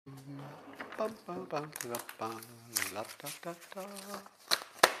Hey,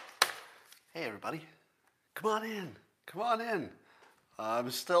 everybody. Come on in. Come on in.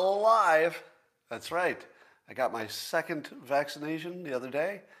 I'm still alive. That's right. I got my second vaccination the other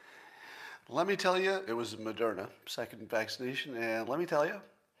day. Let me tell you, it was Moderna, second vaccination. And let me tell you,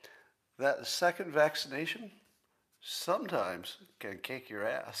 that second vaccination sometimes can kick your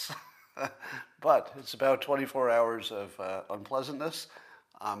ass. But it's about 24 hours of unpleasantness.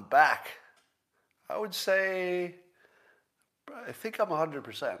 I'm back. I would say, I think I'm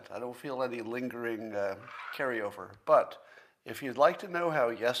 100%. I don't feel any lingering carryover. But if you'd like to know how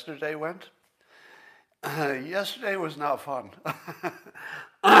yesterday went, yesterday was not fun.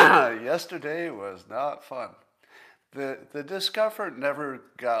 Yesterday was not fun. The discomfort never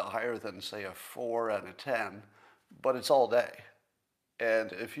got higher than, say, a 4 out of 10, but it's all day.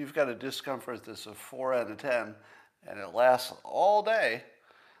 And if you've got a discomfort that's a 4 out of 10 and it lasts all day,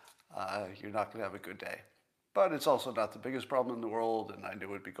 you're not going to have a good day. But it's also not the biggest problem in the world, and I knew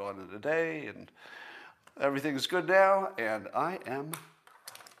it'd be gone in a day, and everything's good now, and I am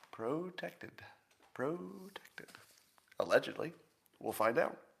protected. Protected. Allegedly. We'll find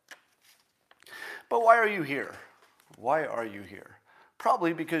out. But why are you here? Why are you here?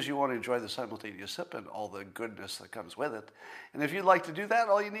 Probably because you want to enjoy the simultaneous sip and all the goodness that comes with it. And if you'd like to do that,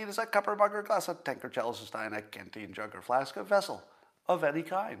 all you need is a cup or mug or glass, a tankard, chalice, a stein, a canteen, jug or flask, a vessel of any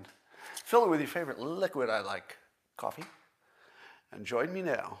kind. Fill it with your favorite liquid, I like coffee. And join me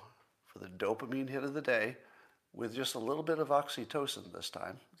now for the dopamine hit of the day with just a little bit of oxytocin this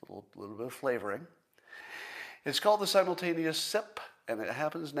time, a little bit of flavoring. It's called the simultaneous sip, and it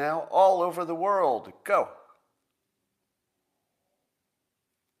happens now all over the world. Go.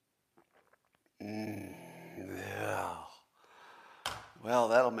 Yeah. Well,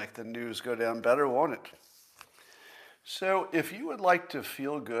 that'll make the news go down better, won't it? So if you would like to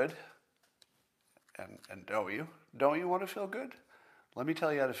feel good, and don't you want to feel good? Let me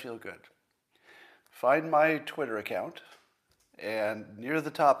tell you how to feel good. Find my Twitter account, and near the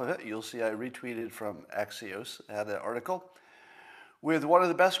top of it, you'll see I retweeted from Axios, had an article with one of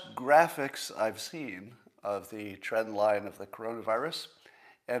the best graphics I've seen of the trend line of the coronavirus.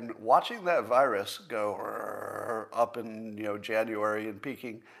 And watching that virus go up in January and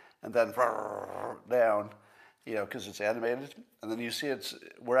peaking, and then down, because it's animated, and then you see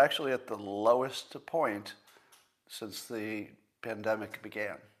we're actually at the lowest point since the pandemic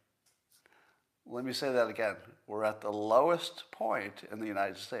began. Let me say that again. We're at the lowest point in the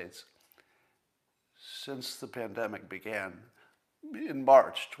United States since the pandemic began in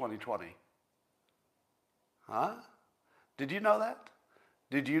March 2020. Huh? Did you know that?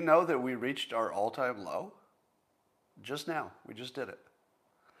 Did you know that we reached our all-time low? Just now. We just did it.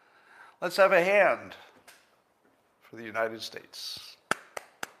 Let's have a hand for the United States.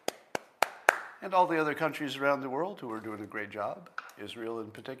 And all the other countries around the world who are doing a great job. Israel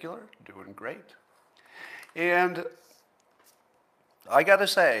in particular, doing great. And I got to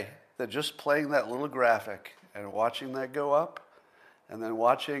say that just playing that little graphic and watching that go up, and then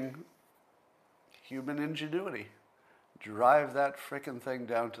watching human ingenuity drive that frickin' thing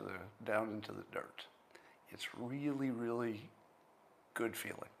down into the dirt. It's really, really good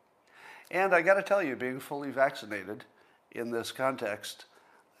feeling. And I got to tell you, being fully vaccinated in this context,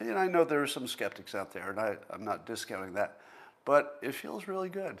 and I know there are some skeptics out there, and I'm not discounting that, but it feels really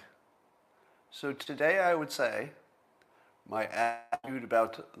good. So today I would say my attitude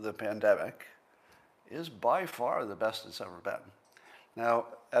about the pandemic is by far the best it's ever been. Now,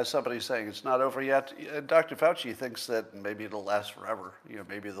 as somebody's saying, it's not over yet. Dr. Fauci thinks that maybe it'll last forever.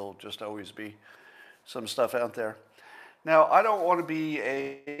 Maybe there'll just always be some stuff out there. Now, I don't want to be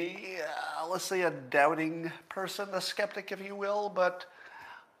let's say a doubting person, a skeptic, if you will, but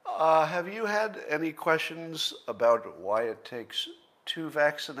have you had any questions about why it takes 2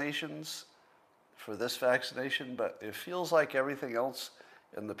 vaccinations for this vaccination, but it feels like everything else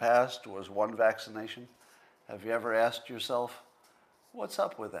in the past was 1 vaccination? Have you ever asked yourself, what's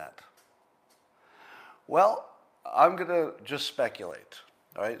up with that? Well, I'm going to just speculate.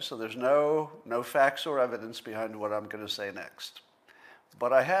 All right, so there's no facts or evidence behind what I'm going to say next.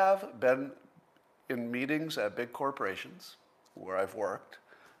 But I have been in meetings at big corporations where I've worked.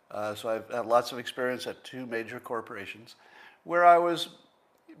 So I've had lots of experience at 2 major corporations where I was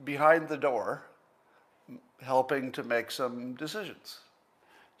behind the door helping to make some decisions.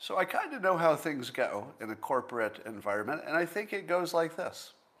 So I kind of know how things go in a corporate environment, and I think it goes like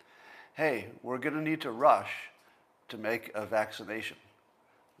this. Hey, we're going to need to rush to make a vaccination.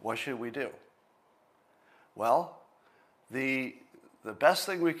 What should we do? Well, the best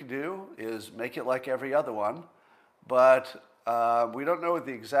thing we can do is make it like every other one, but we don't know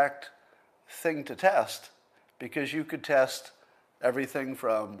the exact thing to test because you could test everything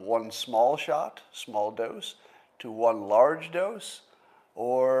from one small shot, small dose, to one large dose,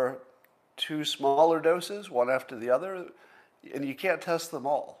 or two smaller doses, one after the other, and you can't test them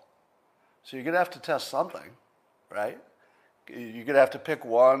all. So you're going to have to test something, right? You're going to have to pick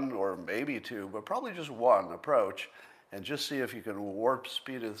one or maybe two, but probably just one approach and just see if you can warp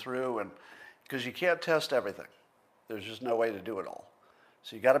speed it through, and because you can't test everything. There's just no way to do it all.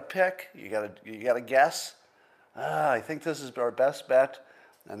 So you got to pick, you got to guess. I think this is our best bet,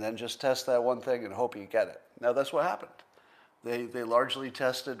 and then just test that one thing and hope you get it. Now that's what happened. They largely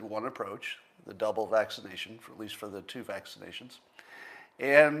tested one approach, the double vaccination, at least for the two vaccinations,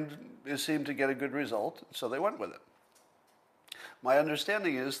 and it seemed to get a good result, so they went with it. My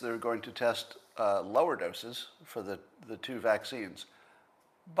understanding is they're going to test lower doses for the two vaccines.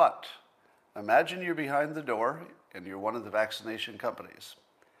 But imagine you're behind the door and you're one of the vaccination companies.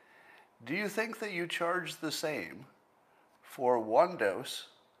 Do you think that you charge the same for one dose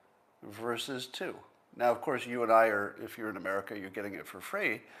versus two? Now, of course, you and I are, if you're in America, you're getting it for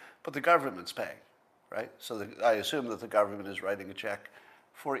free, but the government's paying, right? So I assume that the government is writing a check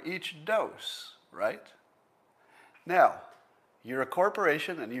for each dose, right? Now, you're a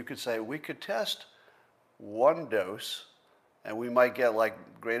corporation and you could say, we could test one dose and we might get like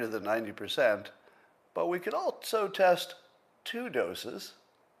greater than 90%, but we could also test two doses,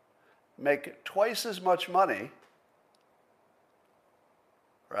 make twice as much money,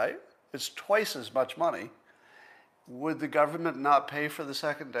 right? It's twice as much money. Would the government not pay for the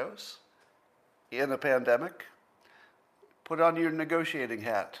second dose in a pandemic? Put on your negotiating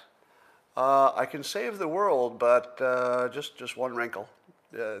hat. I can save the world, but just one wrinkle.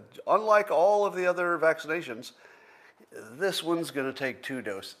 Unlike all of the other vaccinations, this one's going to take two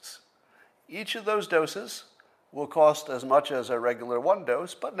doses. Each of those doses will cost as much as a regular one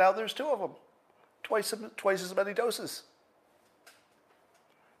dose, but now there's two of them, twice as many doses.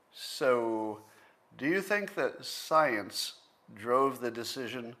 So, do you think that science drove the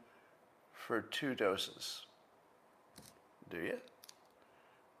decision for two doses? Do you?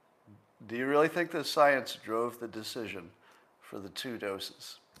 Do you really think that science drove the decision for the two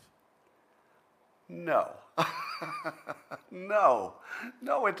doses? No. No,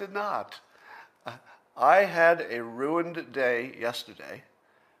 it did not. I had a ruined day yesterday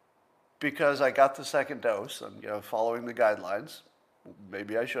because I got the second dose and, following the guidelines.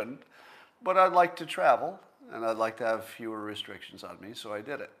 Maybe I shouldn't, but I'd like to travel and I'd like to have fewer restrictions on me, so I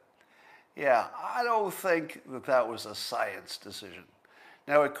did it. Yeah, I don't think that was a science decision.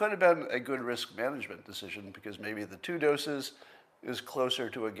 Now, it could have been a good risk management decision because maybe the two doses is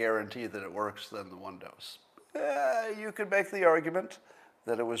closer to a guarantee that it works than the one dose. You could make the argument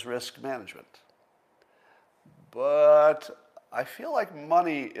that it was risk management. But I feel like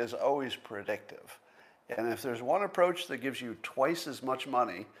money is always predictive. And if there's one approach that gives you twice as much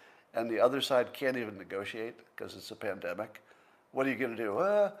money and the other side can't even negotiate because it's a pandemic, what are you going to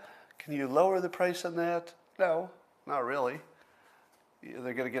do? Can you lower the price on that? No, not really.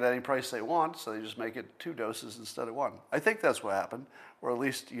 They're going to get any price they want, so they just make it two doses instead of one. I think that's what happened, or at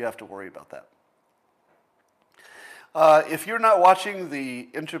least you have to worry about that. If you're not watching the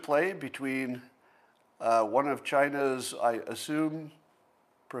interplay between one of China's, I assume,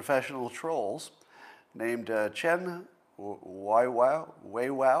 professional trolls named Chen Weiwao,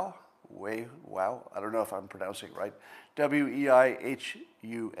 I don't know if I'm pronouncing it right, Weihua,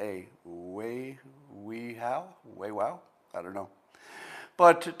 Weiwao, I don't know.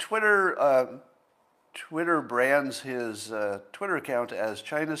 But Twitter brands his Twitter account as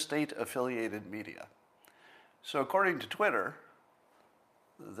China State-affiliated media. So according to Twitter,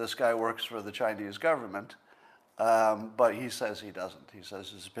 this guy works for the Chinese government, but he says he doesn't. He says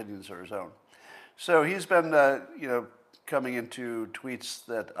his opinions are his own. So he's been, coming into tweets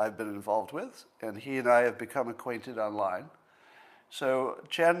that I've been involved with, and he and I have become acquainted online. So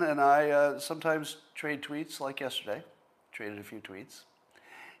Chen and I sometimes trade tweets, like yesterday. Traded a few tweets.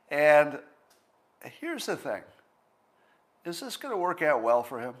 And here's the thing. Is this going to work out well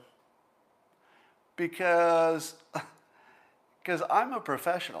for him? Because I'm a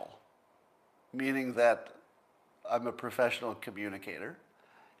professional, meaning that I'm a professional communicator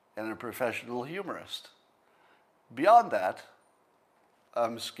and a professional humorist. Beyond that,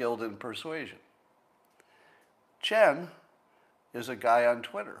 I'm skilled in persuasion. Chen is a guy on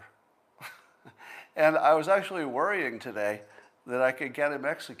Twitter. And I was actually worrying today that I could get him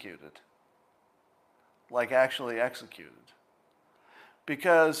executed. Like actually executed.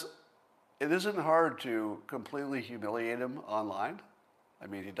 Because it isn't hard to completely humiliate him online. I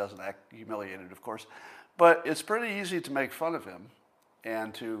mean, he doesn't act humiliated, of course. But it's pretty easy to make fun of him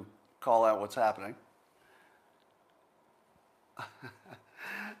and to call out what's happening.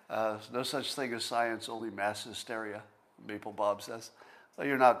 There's no such thing as science, only mass hysteria, Maple Bob says. Well,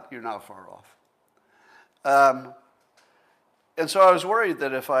 you're not far off. And so I was worried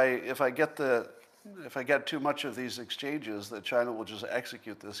that if I get too much of these exchanges, that China will just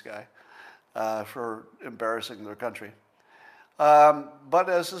execute this guy for embarrassing their country.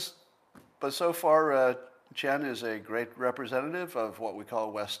 But so far, Chen is a great representative of what we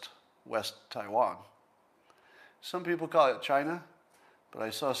call West Taiwan. Some people call it China, but I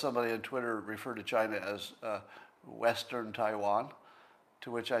saw somebody on Twitter refer to China as Western Taiwan,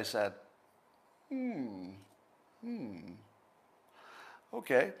 to which I said,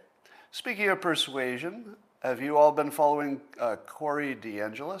 Okay. Speaking of persuasion, have you all been following Corey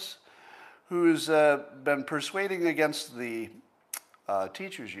DeAngelis, who's been persuading against the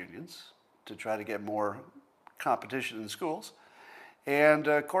teachers' unions to try to get more competition in schools? And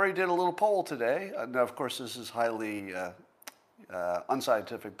Corey did a little poll today. Now, of course, this is highly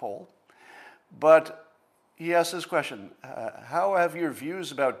unscientific poll. But he asked this question, how have your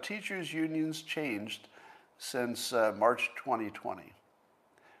views about teachers' unions changed since March 2020?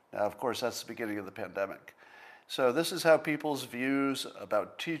 Now, of course, that's the beginning of the pandemic. So this is how people's views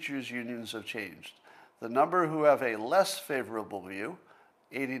about teachers' unions have changed. The number who have a less favorable view,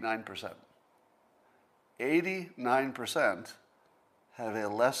 89%. 89% have a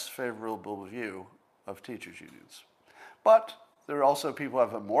less favorable view of teachers' unions. But there are also people who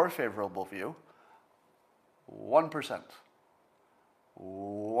have a more favorable view, 1%.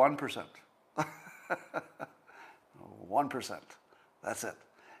 1%. 1%. That's it.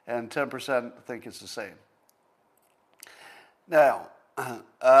 And 10% think it's the same. Now,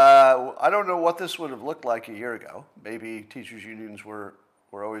 I don't know what this would have looked like a year ago. Maybe teachers' unions were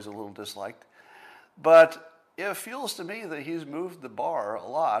always a little disliked. But it feels to me that he's moved the bar a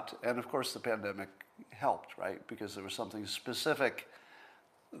lot. And of course, the pandemic helped, right? Because there was something specific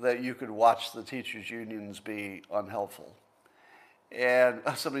that you could watch the teachers' unions be unhelpful. And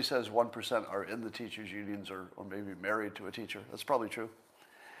somebody says 1% are in the teachers' unions or maybe married to a teacher. That's probably true.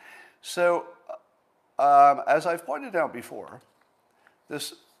 So, as I've pointed out before,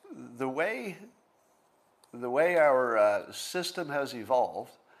 the way our system has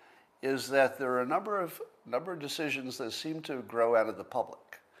evolved is that there are a number of decisions that seem to grow out of the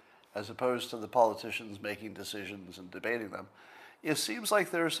public, as opposed to the politicians making decisions and debating them. It seems like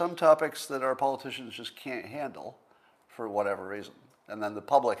there are some topics that our politicians just can't handle for whatever reason, and then the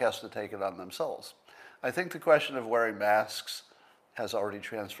public has to take it on themselves. I think the question of wearing masks has already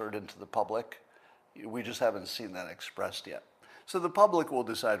transferred into the public. We just haven't seen that expressed yet. So the public will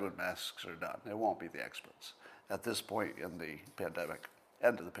decide when masks are done. It won't be the experts at this point in the pandemic,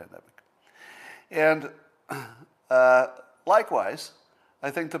 end of the pandemic. And likewise,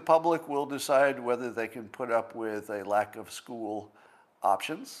 I think the public will decide whether they can put up with a lack of school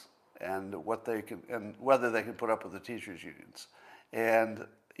options and whether they can put up with the teachers' unions. And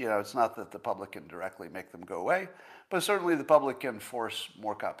it's not that the public can directly make them go away, but certainly the public can force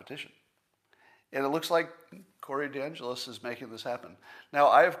more competition. And it looks like Corey DeAngelis is making this happen. Now,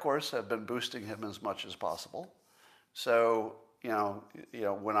 I, of course, have been boosting him as much as possible. So,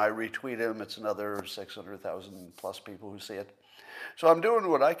 when I retweet him, it's another 600,000 plus people who see it. So I'm doing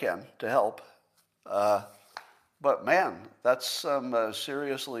what I can to help. But man, that's some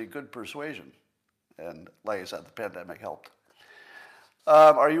seriously good persuasion. And like I said, the pandemic helped.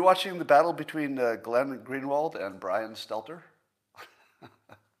 Are you watching the battle between Glenn Greenwald and Brian Stelter?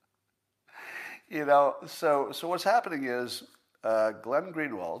 So what's happening is Glenn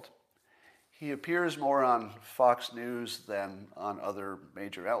Greenwald, he appears more on Fox News than on other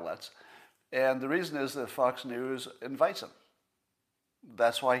major outlets. And the reason is that Fox News invites him.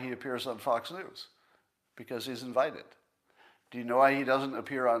 That's why he appears on Fox News, because he's invited. Do you know why he doesn't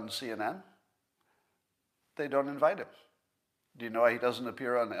appear on CNN? They don't invite him. Do you know why he doesn't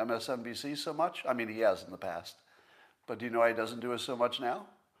appear on MSNBC so much? I mean, he has in the past. But do you know why he doesn't do it so much now?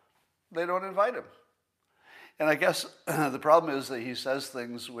 They don't invite him. And I guess the problem is that he says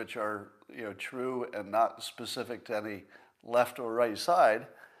things which are true and not specific to any left or right side,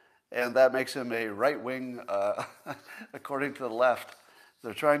 and that makes him a right-wing, according to the left.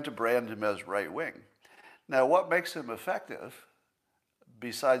 They're trying to brand him as right-wing. Now, what makes him effective,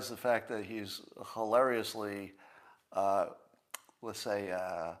 besides the fact that he's hilariously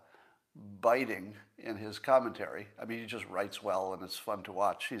biting in his commentary. I mean, he just writes well and it's fun to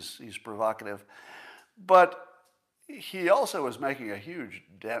watch. He's provocative. But he also is making a huge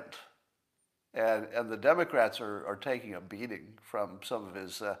dent. And the Democrats are taking a beating from some of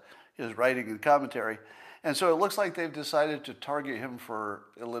his writing and commentary. And so it looks like they've decided to target him for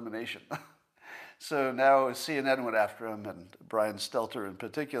elimination. So now CNN went after him, and Brian Stelter in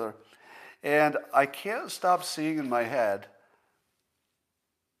particular. And I can't stop seeing in my head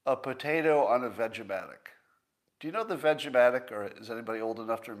a potato on a Vegematic. Do you know the Vegematic, or is anybody old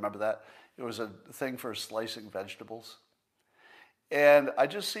enough to remember that? It was a thing for slicing vegetables. And I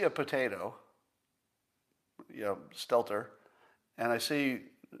just see a potato, Stelter, and I see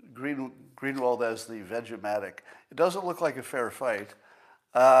Greenwald as the Vegematic. It doesn't look like a fair fight.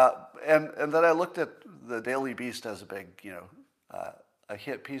 And then I looked at the Daily Beast as a big, a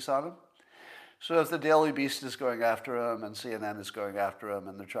hit piece on him. So if the Daily Beast is going after him and CNN is going after him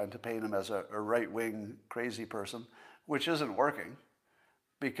and they're trying to paint him as a right-wing crazy person, which isn't working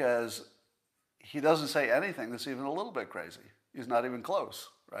because he doesn't say anything that's even a little bit crazy. He's not even close,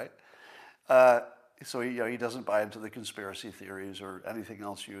 right? So he doesn't buy into the conspiracy theories or anything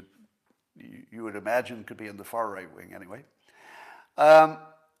else you would imagine could be in the far right wing anyway.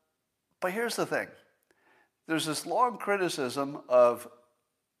 But here's the thing. There's this long criticism of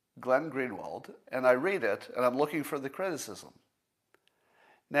Glenn Greenwald, and I read it, and I'm looking for the criticism.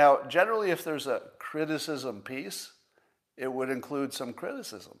 Now, generally, if there's a criticism piece, it would include some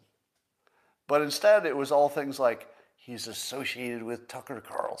criticism. But instead, it was all things like, he's associated with Tucker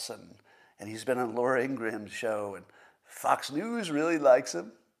Carlson, and he's been on Laura Ingram's show, and Fox News really likes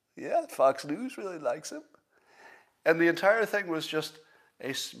him. Yeah, Fox News really likes him. And the entire thing was just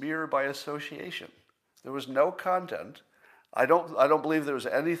a smear by association. There was no content. I don't believe there was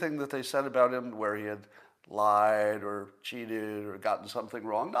anything that they said about him where he had lied or cheated or gotten something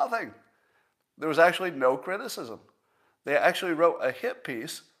wrong. Nothing. There was actually no criticism. They actually wrote a hit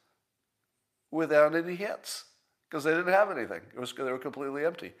piece without any hits because they didn't have anything. They were completely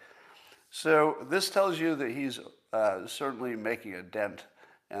empty. So this tells you that he's certainly making a dent,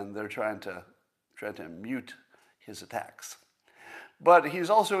 and they're trying to mute his attacks. But he's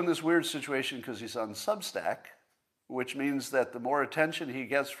also in this weird situation because he's on Substack, which means that the more attention he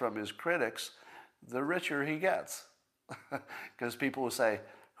gets from his critics, the richer he gets. Because people will say,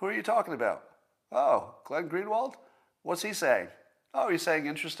 who are you talking about? Oh, Glenn Greenwald? What's he saying? Oh, he's saying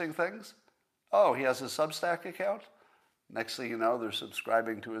interesting things? Oh, he has a Substack account? Next thing you know, they're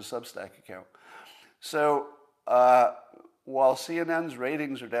subscribing to his Substack account. So while CNN's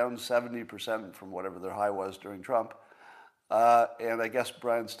ratings are down 70% from whatever their high was during Trump, and I guess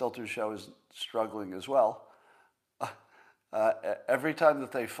Brian Stelter's show is struggling as well, every time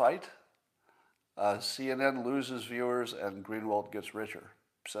that they fight, CNN loses viewers and Greenwald gets richer.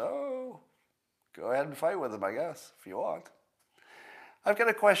 So go ahead and fight with him, I guess, if you want. I've got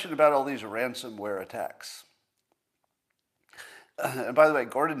a question about all these ransomware attacks. And by the way,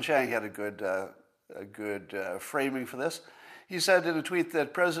 Gordon Chang had a good framing for this. He said in a tweet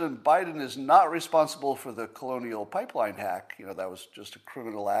that President Biden is not responsible for the Colonial Pipeline hack. That was just a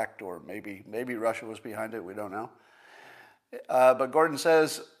criminal act, or maybe Russia was behind it. We don't know. But Gordon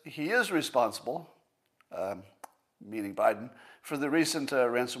says he is responsible, meaning Biden, for the recent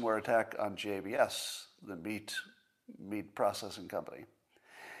ransomware attack on JBS, the meat processing company.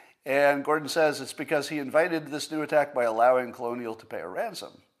 And Gordon says it's because he invited this new attack by allowing Colonial to pay a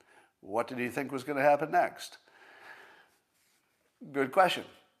ransom. What did he think was going to happen next? Good question.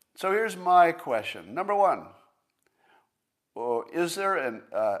 So here's my question. Number one, is there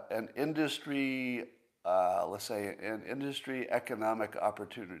an industry, let's say, an industry economic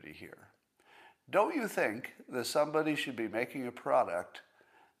opportunity here? Don't you think that somebody should be making a product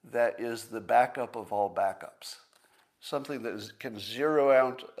that is the backup of all backups? Something that can zero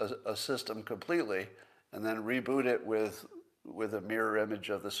out a system completely and then reboot it with a mirror image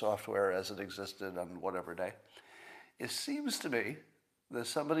of the software as it existed on whatever day. It seems to me that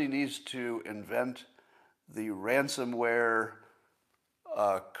somebody needs to invent the ransomware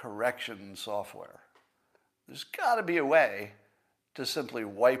correction software. There's got to be a way to simply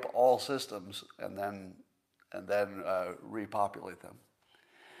wipe all systems and then repopulate them.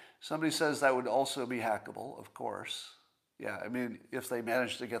 Somebody says that would also be hackable, of course. Yeah, I mean, if they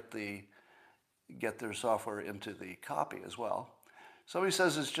manage to get their software into the copy as well. Somebody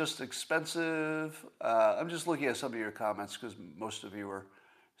says it's just expensive. I'm just looking at some of your comments because most of you are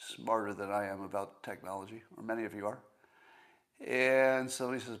smarter than I am about technology, or many of you are. And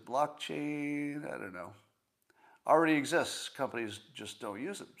somebody says blockchain, I don't know. Already exists. Companies just don't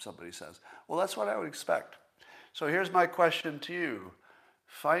use it, somebody says. Well, that's what I would expect. So here's my question to you.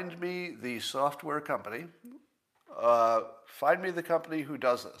 Find me the software company. Find me the company who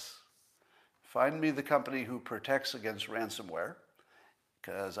does this. Find me the company who protects against ransomware,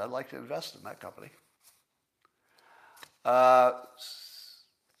 because I'd like to invest in that company.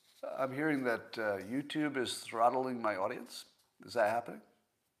 I'm hearing that YouTube is throttling my audience. Is that happening?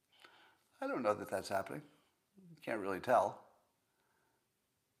 I don't know that that's happening. Can't really tell.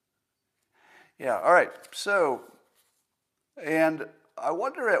 Yeah, all right. So, and I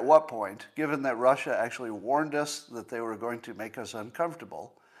wonder at what point, given that Russia actually warned us that they were going to make us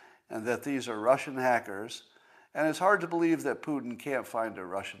uncomfortable and that these are Russian hackers, and it's hard to believe that Putin can't find a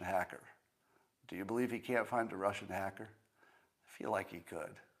Russian hacker. Do you believe he can't find a Russian hacker? I feel like he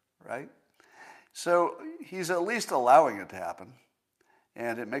could, right? So he's at least allowing it to happen.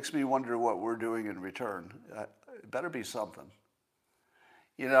 And it makes me wonder what we're doing in return. It better be something.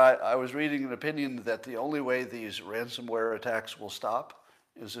 You know, I was reading an opinion that the only way these ransomware attacks will stop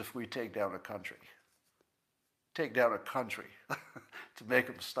is if we take down a country. Take down a country to make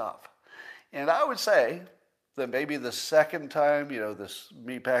them stop. And I would say that maybe the second time, you know, this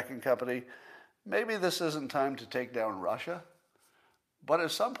meatpacking company, maybe this isn't time to take down Russia. But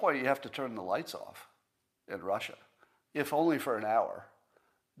at some point you have to turn the lights off in Russia, if only for an hour,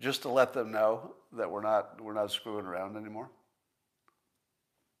 just to let them know that we're not screwing around anymore.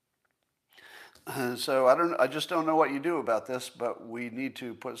 So I just don't know what you do about this, but we need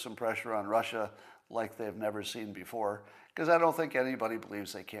to put some pressure on Russia like they've never seen before, because I don't think anybody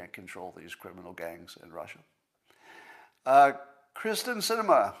believes they can't control these criminal gangs in Russia. Kristen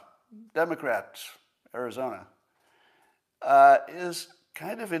Sinema, Democrat, Arizona, is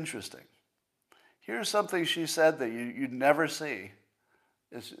kind of interesting. Here's something she said that you'd never see.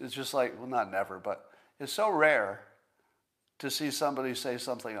 It's just like, well, not never, but it's so rare to see somebody say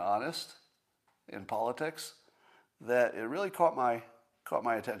something honest in politics that it really caught my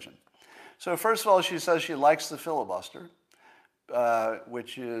attention. So first of all, she says she likes the filibuster,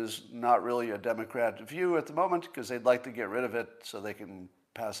 which is not really a Democrat view at the moment because they'd like to get rid of it so they can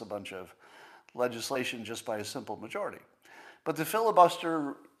pass a bunch of legislation just by a simple majority. But the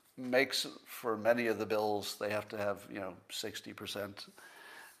filibuster makes, for many of the bills, they have to have 60%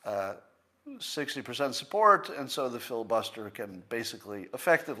 support, and so the filibuster can basically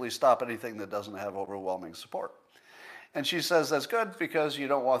effectively stop anything that doesn't have overwhelming support. And she says that's good because you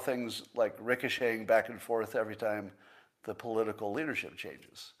don't want things like ricocheting back and forth every time the political leadership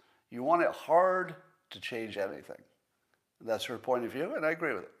changes. You want it hard to change anything. That's her point of view, and I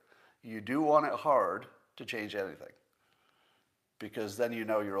agree with it. You do want it hard to change anything, because then you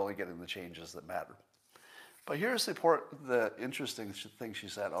know you're only getting the changes that matter. But here's the interesting thing she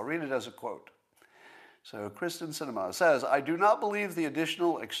said. I'll read it as a quote. So Kristen Sinema says, "I do not believe the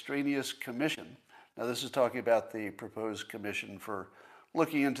additional extraneous commission." Now this is talking about the proposed commission for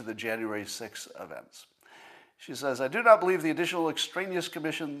looking into the January 6th events. She says, "I do not believe the additional extraneous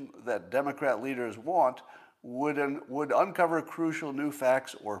commission that Democrat leaders want would uncover crucial new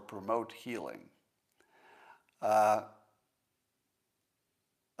facts or promote healing."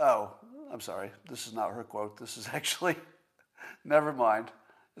 Oh, I'm sorry. This is not her quote. This is actually, never mind.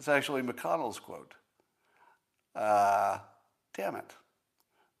 It's actually McConnell's quote. Damn it.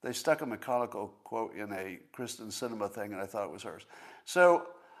 They stuck a McConnell quote in a Kristen Sinema thing, and I thought it was hers.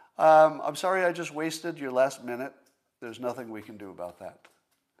 So I'm sorry I just wasted your last minute. There's nothing we can do about that.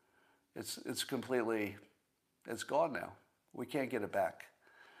 It's completely, it's gone now. We can't get it back.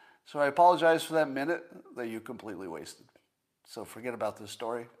 So I apologize for that minute that you completely wasted. So forget about this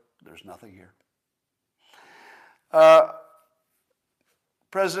story. There's nothing here.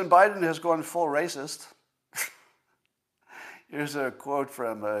 President Biden has gone full racist. Here's a quote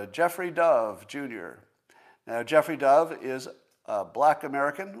from Jeffrey Dove, Jr. Now, Jeffrey Dove is a black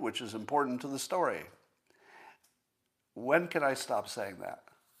American, which is important to the story. When can I stop saying that?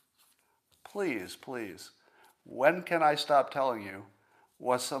 Please, please. When can I stop telling you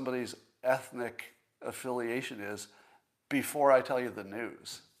what somebody's ethnic affiliation is before I tell you the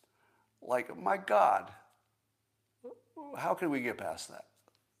news? Like, my God, how can we get past that?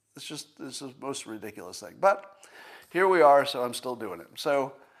 It's the most ridiculous thing. But here we are, so I'm still doing it.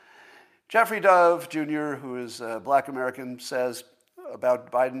 So Jeffrey Dove, Jr., who is a black American, says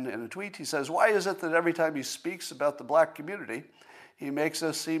about Biden in a tweet, he says, "Why is it that every time he speaks about the black community, he makes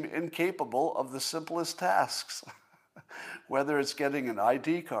us seem incapable of the simplest tasks, whether it's getting an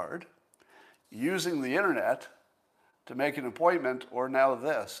ID card, using the internet to make an appointment, or now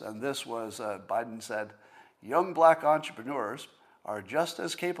this." And this was, Biden said, "Young black entrepreneurs are just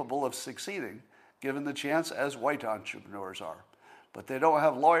as capable of succeeding given the chance as white entrepreneurs are. But they don't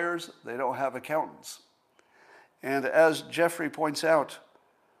have lawyers, they don't have accountants." And as Jeffrey points out,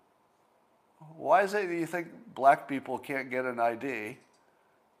 why is it that you think black people can't get an ID,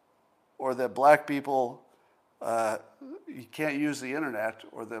 or that black people you can't use the internet,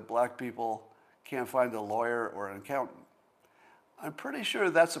 or that black people can't find a lawyer or an accountant? I'm pretty sure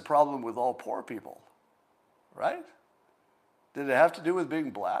that's a problem with all poor people, right? Did it have to do with being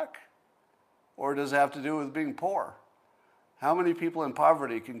black? Or does it have to do with being poor? How many people in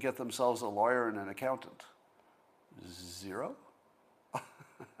poverty can get themselves a lawyer and an accountant? Zero?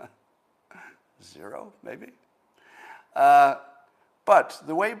 Zero, maybe? But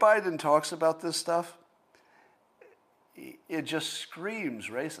the way Biden talks about this stuff, it just screams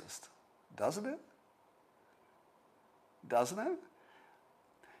racist, doesn't it? Doesn't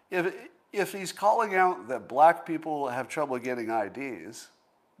it? If he's calling out that black people have trouble getting IDs,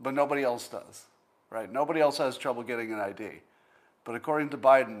 but nobody else does, right? Nobody else has trouble getting an ID. But according to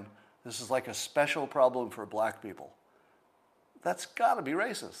Biden, this is like a special problem for black people. That's got to be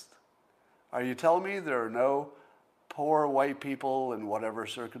racist. Are you telling me there are no poor white people in whatever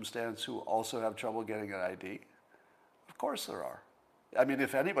circumstance who also have trouble getting an ID? Of course there are. I mean,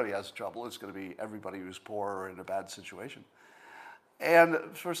 if anybody has trouble, it's going to be everybody who's poor or in a bad situation. And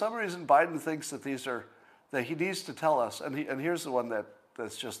for some reason, Biden thinks that that he needs to tell us, and here's the one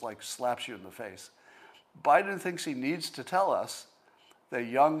that's just like slaps you in the face. Biden thinks he needs to tell us that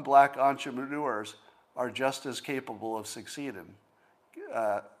young black entrepreneurs are just as capable of succeeding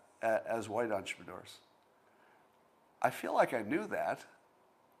as white entrepreneurs. I feel like I knew that.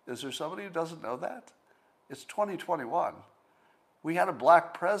 Is there somebody who doesn't know that? It's 2021. We had a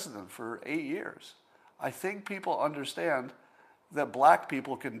black president for 8 years. I think people understand that black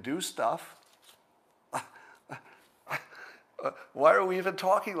people can do stuff. Why are we even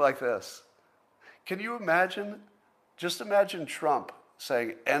talking like this? Can you imagine, just imagine Trump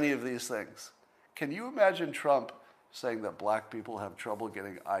saying any of these things. Can you imagine Trump saying that black people have trouble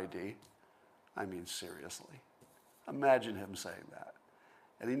getting ID? I mean, seriously. Imagine him saying that.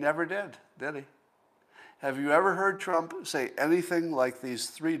 And he never did he? Have you ever heard Trump say anything like these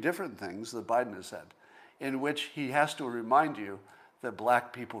three different things that Biden has said, in which he has to remind you that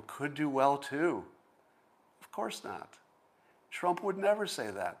black people could do well too? Of course not. Trump would never say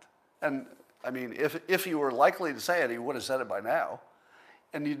that. And I mean, if he were likely to say it, he would have said it by now.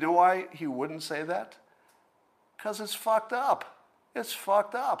 And you know why he wouldn't say that? Because it's fucked up. It's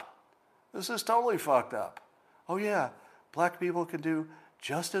fucked up. This is totally fucked up. Oh yeah, black people can do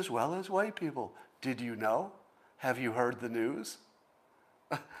just as well as white people. Did you know? Have you heard the news?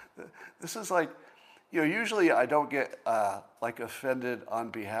 This is like, usually I don't get like offended on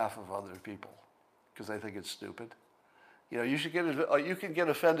behalf of other people because I think it's stupid. You can get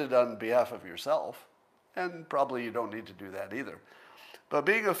offended on behalf of yourself, and probably you don't need to do that either. But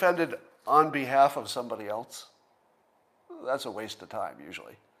being offended on behalf of somebody else, that's a waste of time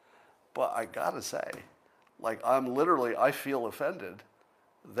usually. But I gotta say, like I feel offended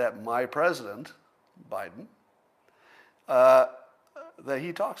that my president, Biden, that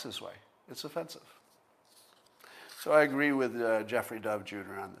he talks this way. It's offensive. So I agree with Jeffrey Dove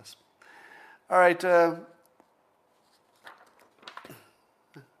Jr. on this. All right.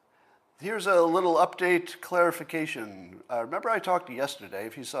 Here's a little update clarification. Remember I talked yesterday,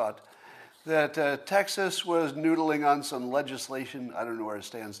 if you saw it, that Texas was noodling on some legislation, I don't know where it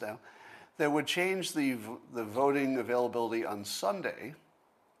stands now, that would change the voting availability on Sunday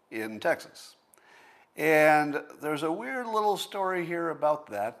in Texas. And there's a weird little story here about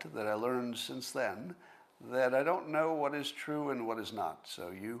that I learned since then that I don't know what is true and what is not.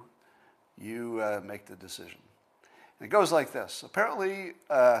 So you make the decision. And it goes like this. Apparently,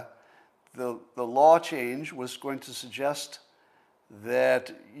 the law change was going to suggest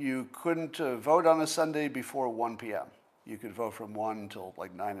that you couldn't vote on a Sunday before 1 p.m. You could vote from 1 until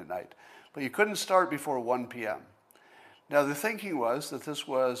like 9 at night. But you couldn't start before 1 p.m. Now, the thinking was that this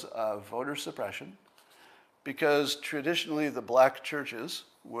was voter suppression because traditionally the black churches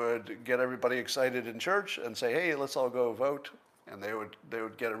would get everybody excited in church and say, hey, let's all go vote. And they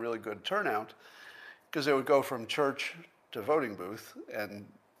would get a really good turnout because they would go from church to voting booth, and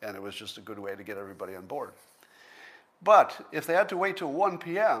it was just a good way to get everybody on board. But if they had to wait till 1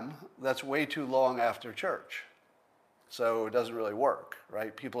 p.m., that's way too long after church. So it doesn't really work,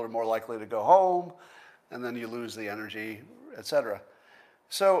 right? People are more likely to go home, and then you lose the energy, etc.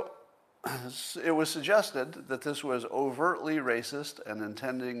 So it was suggested that this was overtly racist and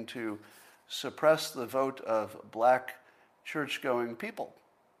intending to suppress the vote of black church-going people.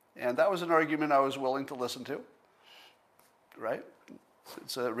 And that was an argument I was willing to listen to, right?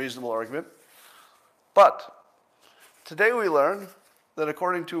 It's a reasonable argument. But today we learn that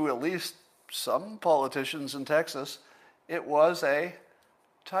according to at least some politicians in Texas, it was a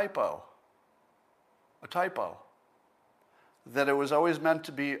typo. A typo. That it was always meant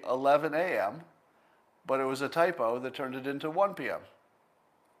to be 11 a.m., but it was a typo that turned it into 1 p.m.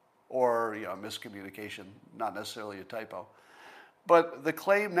 Or, miscommunication, not necessarily a typo. But the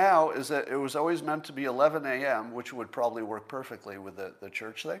claim now is that it was always meant to be 11 a.m., which would probably work perfectly with the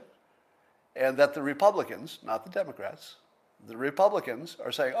church thing, and that the Republicans, not the Democrats, the Republicans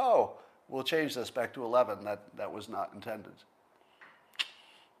are saying, oh, we'll change this back to 11. That was not intended.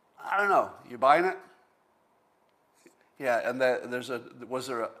 I don't know. You buying it? Yeah, and was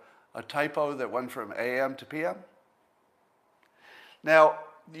there a typo that went from AM to PM? Now,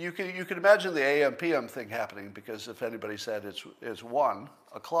 you can imagine the AM PM thing happening, because if anybody said it's 1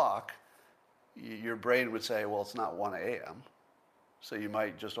 o'clock, your brain would say, well, it's not 1 a.m. So you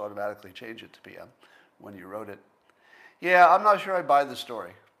might just automatically change it to PM when you wrote it. Yeah, I'm not sure I buy the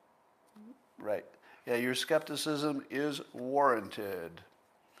story. Right. Yeah, your skepticism is warranted.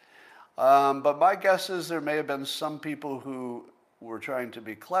 But my guess is there may have been some people who were trying to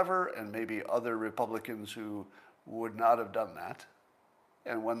be clever, and maybe other Republicans who would not have done that.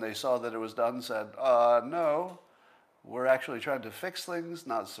 And when they saw that it was done, said, no, we're actually trying to fix things,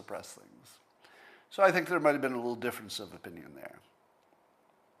 not suppress things. So I think there might have been a little difference of opinion there.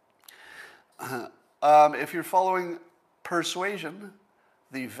 If you're following persuasion,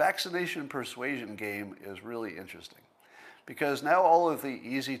 the vaccination persuasion game is really interesting, because now all of the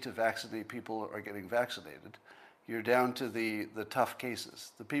easy to vaccinate people are getting vaccinated. You're down to the tough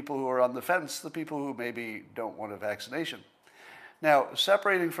cases, the people who are on the fence, the people who maybe don't want a vaccination. Now,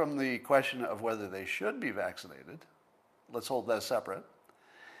 separating from the question of whether they should be vaccinated, let's hold that separate.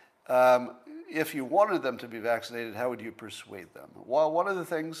 If you wanted them to be vaccinated, how would you persuade them? Well, one of the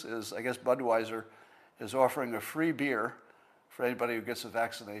things is, I guess Budweiser is offering a free beer for anybody who gets a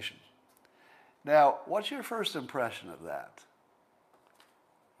vaccination. Now, what's your first impression of that?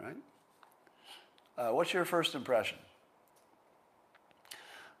 Right? What's your first impression?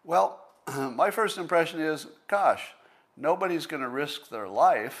 Well, my first impression is, gosh, nobody's going to risk their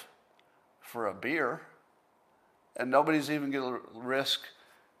life for a beer, and nobody's even going to risk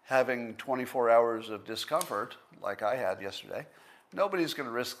having 24 hours of discomfort like I had yesterday. Nobody's going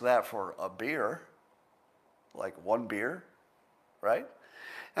to risk that for a beer, like one beer, right?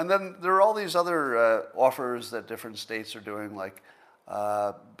 And then there are all these other offers that different states are doing, like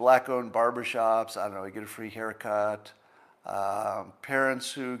black-owned barbershops. I don't know, you get a free haircut.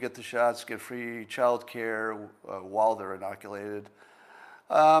 Parents who get the shots get free child care while they're inoculated.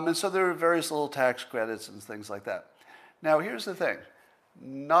 And so there are various little tax credits and things like that. Now, here's the thing.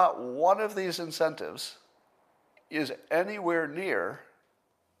 Not one of these incentives is anywhere near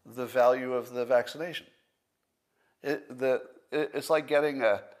the value of the vaccination. It's like getting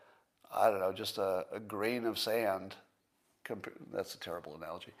just a grain of sand. That's a terrible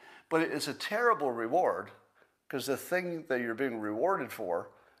analogy. But it's a terrible reward, because the thing that you're being rewarded for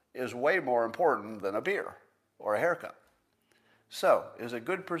is way more important than a beer or a haircut. So, is it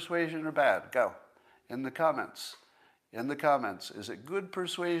good persuasion or bad? Go. In the comments. In the comments, is it good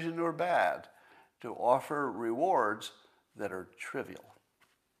persuasion or bad to offer rewards that are trivial?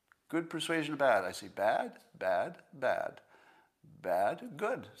 Good persuasion or bad? I see bad, bad, bad. Bad,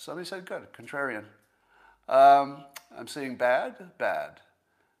 good. Somebody said good. Contrarian. I'm seeing bad, bad.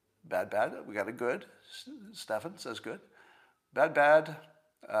 Bad, bad. We got a good. Stefan says good. Bad, bad.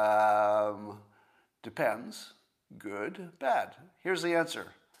 Depends. Good, bad. Here's the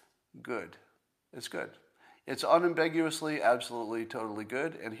answer. Good. It's good. It's unambiguously, absolutely, totally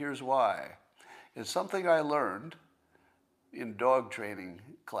good. And here's why. It's something I learned in dog training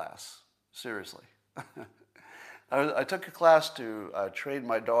class. Seriously. I took a class to train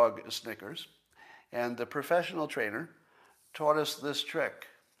my dog Snickers, and the professional trainer taught us this trick.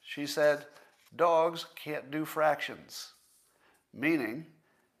 She said, dogs can't do fractions, meaning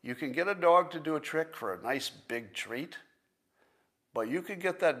you can get a dog to do a trick for a nice big treat, but you can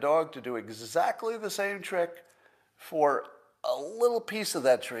get that dog to do exactly the same trick for a little piece of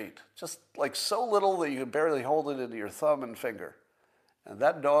that treat, just like so little that you can barely hold it into your thumb and finger. And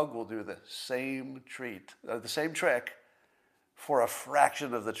that dog will do the same the same trick for a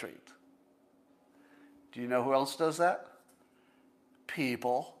fraction of the treat. Do you know who else does that?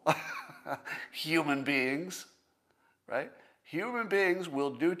 People. Human beings, right? Human beings will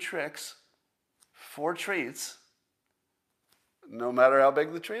do tricks for treats no matter how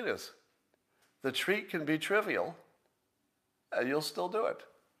big the treat is. The treat can be trivial, and you'll still do it.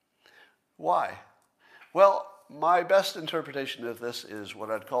 Why? Well, my best interpretation of this is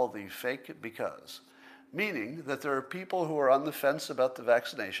what I'd call the fake because, meaning that there are people who are on the fence about the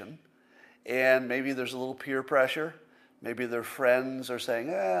vaccination, and maybe there's a little peer pressure. Maybe their friends are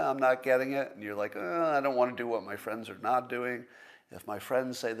saying, I'm not getting it. And you're like, I don't want to do what my friends are not doing. If my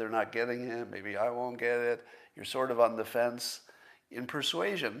friends say they're not getting it, maybe I won't get it. You're sort of on the fence. In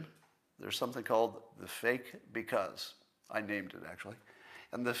persuasion, there's something called the fake because. I named it, actually.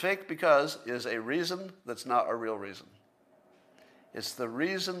 And the fake because is a reason that's not a real reason. It's the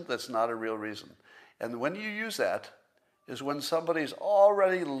reason that's not a real reason. And when you use that is when somebody's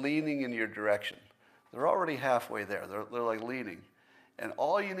already leaning in your direction. They're already halfway there. They're like leaning. And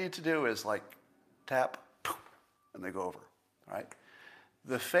all you need to do is like tap, and they go over, right?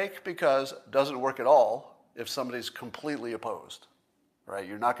 The fake because doesn't work at all if somebody's completely opposed, right?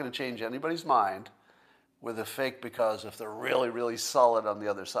 You're not going to change anybody's mind with a fake because if they're really, really solid on the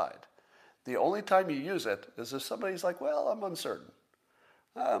other side. The only time you use it is if somebody's like, well, I'm uncertain.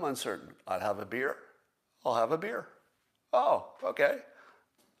 I'd have a beer. I'll have a beer. Oh, okay.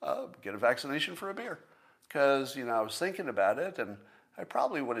 Get a vaccination for a beer. Because, I was thinking about it, and I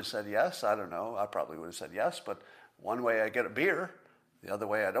probably would have said yes. I don't know. I probably would have said yes, but one way I get a beer, the other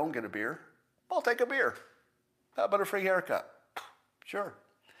way I don't get a beer, I'll take a beer. How about a free haircut? Sure.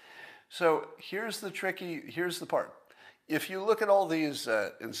 So here's the part. If you look at all these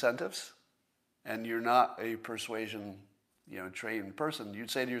incentives, and you're not a persuasion, trained person,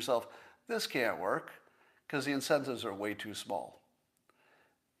 you'd say to yourself, this can't work because the incentives are way too small.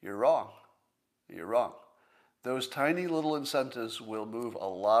 You're wrong. You're wrong. Those tiny little incentives will move a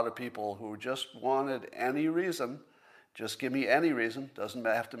lot of people who just wanted any reason. Just give me any reason. Doesn't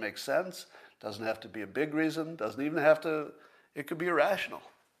have to make sense. Doesn't have to be a big reason. Doesn't even have to, it could be irrational.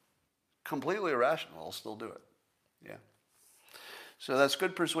 Completely irrational. I'll still do it. Yeah. So that's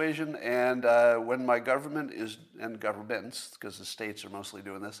good persuasion. And when my government and governments, because the states are mostly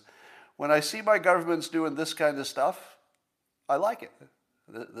doing this, when I see my governments doing this kind of stuff, I like it.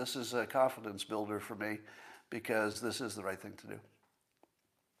 This is a confidence builder for me because this is the right thing to do.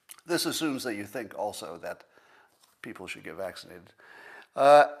 This assumes that you think also that people should get vaccinated.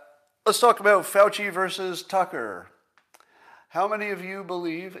 Let's talk about Fauci versus Tucker. How many of you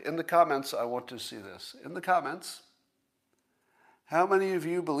believe, in the comments, I want to see this, in the comments, how many of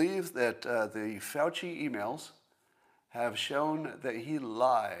you believe that the Fauci emails have shown that he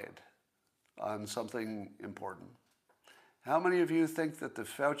lied on something important? How many of you think that the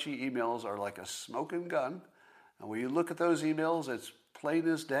Fauci emails are like a smoking gun? And when you look at those emails, it's plain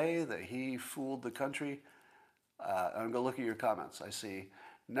as day that he fooled the country. I'm going to look at your comments. I see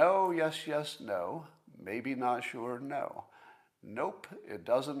no, yes, yes, no, maybe not sure, no. Nope, it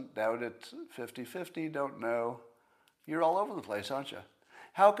doesn't, doubt it, 50-50, don't know. You're all over the place, aren't you?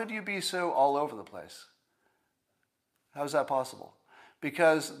 How could you be so all over the place? How is that possible?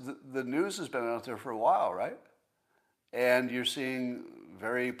 Because the news has been out there for a while, right? And you're seeing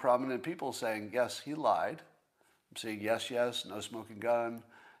very prominent people saying, yes, he lied. I'm seeing yes, yes, no smoking gun.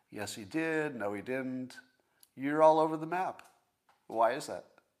 Yes, he did. No, he didn't. You're all over the map. Why is that?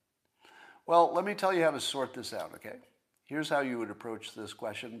 Well, let me tell you how to sort this out, okay? Here's how you would approach this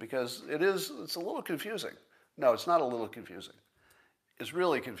question because it's a little confusing. No, it's not a little confusing. It's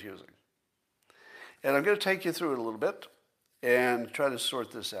really confusing. And I'm going to take you through it a little bit and try to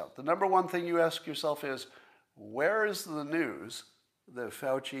sort this out. The number one thing you ask yourself is, where is the news that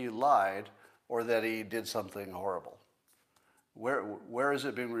Fauci lied or that he did something horrible? Where is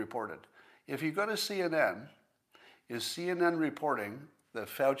it being reported? If you go to CNN, is CNN reporting that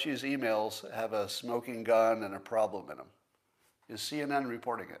Fauci's emails have a smoking gun and a problem in them? Is CNN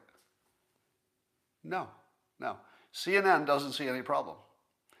reporting it? No. CNN doesn't see any problem.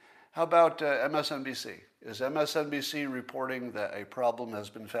 How about MSNBC? Is MSNBC reporting that a problem has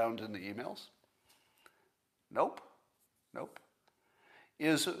been found in the emails? Nope.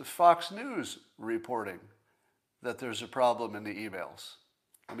 Is Fox News reporting that there's a problem in the emails?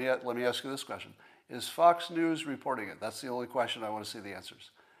 Let me ask you this question. Is Fox News reporting it? That's the only question I want to see the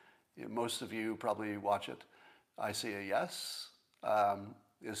answers. Most of you probably watch it. I see a yes.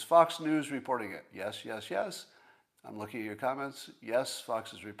 Is Fox News reporting it? Yes, yes, yes. I'm looking at your comments. Yes,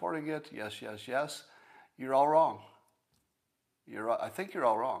 Fox is reporting it. Yes, yes, yes. You're all wrong. I think you're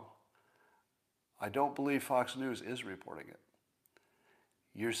all wrong. I don't believe Fox News is reporting it.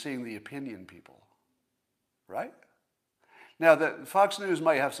 You're seeing the opinion people, right? Now, Fox News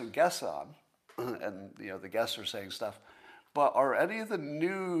might have some guests on, and the guests are saying stuff, but are any of the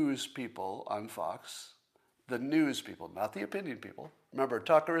news people on Fox, the news people, not the opinion people? Remember,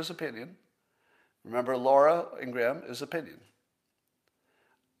 Tucker is opinion. Remember, Laura Ingraham is opinion.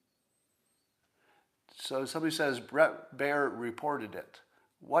 So somebody says Bret Baier reported it.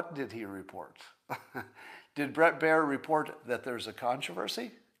 What did he report? Did Bret Baier report that there's a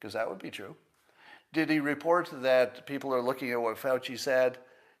controversy? Because that would be true. Did he report that people are looking at what Fauci said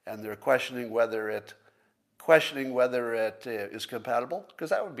and they're questioning whether it is compatible?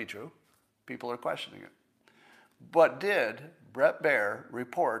 Because that would be true. People are questioning it. But did Bret Baier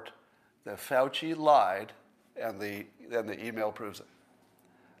report that Fauci lied and the email proves it.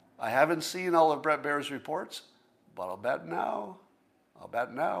 I haven't seen all of Bret Baier's reports, but I'll bet now.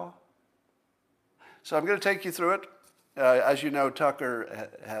 So I'm going to take you through it. As you know, Tucker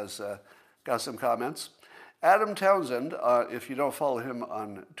has got some comments. Adam Townsend, if you don't follow him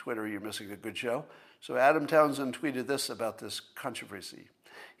on Twitter, you're missing a good show. So Adam Townsend tweeted this about this controversy.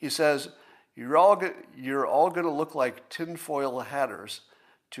 He says, you're all going to look like tinfoil hatters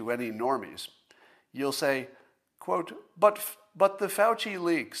to any normies. You'll say, quote, but the Fauci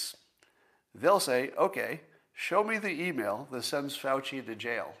leaks. They'll say, okay, show me the email that sends Fauci to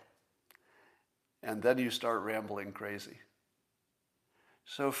jail. And then you start rambling crazy.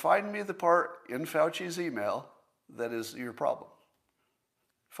 So find me the part in Fauci's email that is your problem.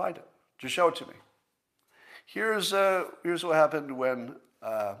 Find it. Just show it to me. Here's what happened when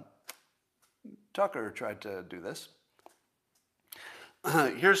Tucker tried to do this.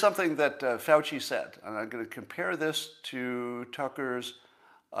 Here's something that Fauci said, and I'm going to compare this to Tucker's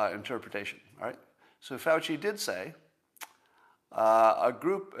interpretation. All right. So Fauci did say, a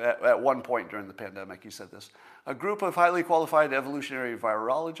group, at one point during the pandemic, he said this, a group of highly qualified evolutionary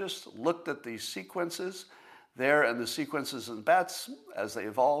virologists looked at the sequences there and the sequences in bats as they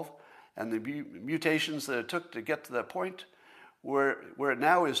evolve and the mutations that it took to get to that point where it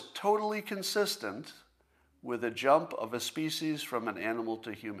now is totally consistent with a jump of a species from an animal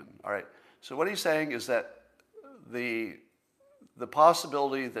to human. All right. So what he's saying is that the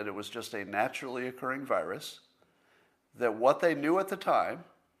possibility that it was just a naturally occurring virus, that what they knew at the time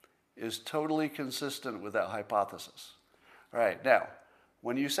is totally consistent with that hypothesis. All right, now,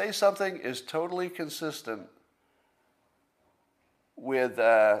 when you say something is totally consistent with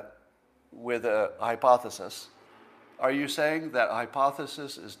a hypothesis, are you saying that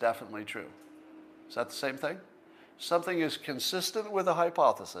hypothesis is definitely true? Is that the same thing? Something is consistent with a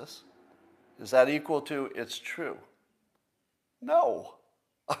hypothesis. Is that equal to it's true? No.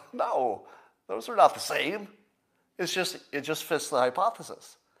 No. Those are not the same. It just fits the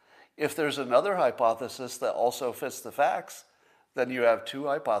hypothesis. If there's another hypothesis that also fits the facts, then you have two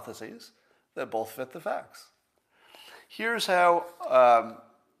hypotheses that both fit the facts. Here's how I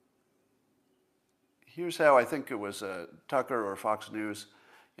think it was Tucker or Fox News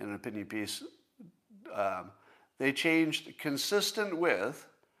in an opinion piece. They changed consistent with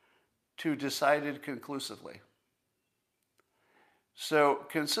to decided conclusively. So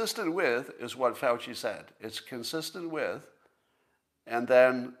consistent with is what Fauci said. It's consistent with, and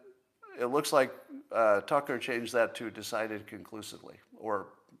then it looks like Tucker changed that to decided conclusively, or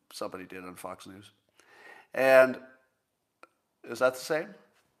somebody did on Fox News. And is that the same?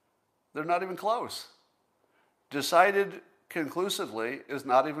 They're not even close. Decided conclusively is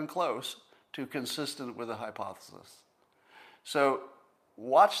not even close to consistent with a hypothesis. So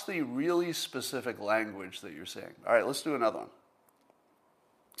watch the really specific language that you're saying. All right, let's do another one.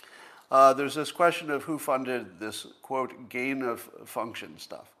 There's this question of who funded this, quote, gain of function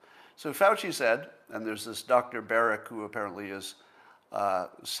stuff. So Fauci said, and there's this Dr. Barrick who apparently is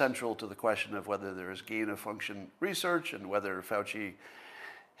central to the question of whether there is gain of function research and whether Fauci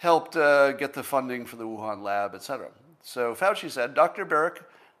helped get the funding for the Wuhan lab, et cetera. So Fauci said, Dr. Barrick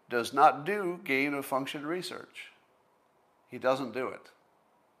does not do gain of function research. He doesn't do it.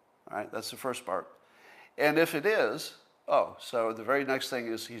 All right, that's the first part. And if it is, so the very next thing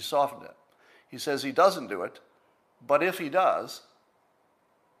is he softened it. He says he doesn't do it, but if he does,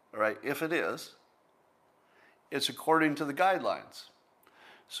 all right, if it is, it's according to the guidelines.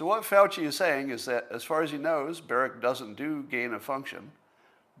 So what Fauci is saying is that as far as he knows, Barrick doesn't do gain of function,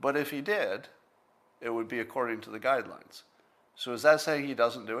 but if he did, it would be according to the guidelines. So is that saying he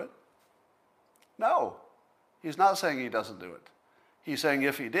doesn't do it? No, he's not saying he doesn't do it. He's saying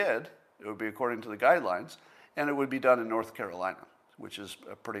if he did, it would be according to the guidelines, and it would be done in North Carolina, which is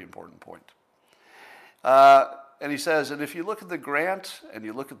a pretty important point. And he says, and if you look at the grant and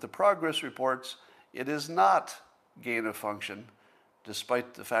you look at the progress reports, it is not gain of function,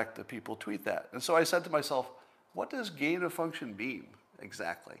 despite the fact that people tweet that. And so I said to myself, what does gain of function mean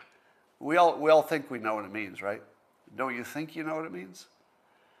exactly? We all think we know what it means, right? Don't you think you know what it means?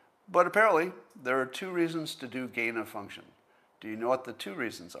 But apparently, there are two reasons to do gain of function. Do you know what the two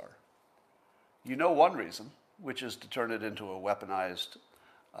reasons are? You know one reason, which is to turn it into a weaponized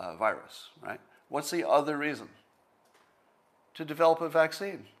virus, right? What's the other reason? To develop a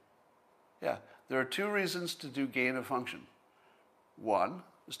vaccine. Yeah, there are two reasons to do gain of function. One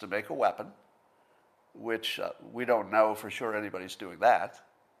is to make a weapon, which we don't know for sure anybody's doing that.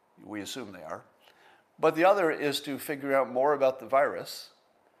 We assume they are. But the other is to figure out more about the virus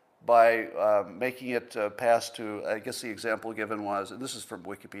by making it pass to, I guess the example given was, and this is from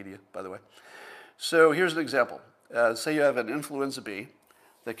Wikipedia, by the way. So here's an example. Say you have an influenza B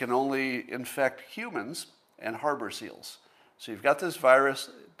that can only infect humans and harbor seals. So you've got this virus,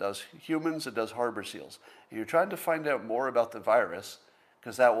 it does humans, it does harbor seals. And you're trying to find out more about the virus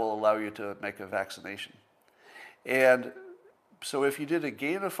because that will allow you to make a vaccination. And so if you did a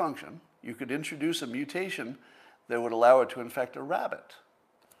gain of function, you could introduce a mutation that would allow it to infect a rabbit.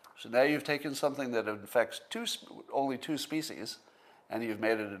 So now you've taken something that infects only two species, and you've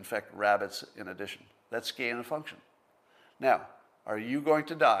made it infect rabbits in addition. That's gain of function. Now, are you going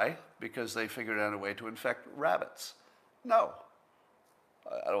to die because they figured out a way to infect rabbits? No.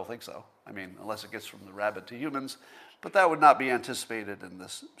 I don't think so. I mean, unless it gets from the rabbit to humans, but that would not be anticipated in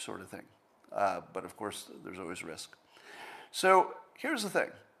this sort of thing. But of course, there's always risk. So here's the thing.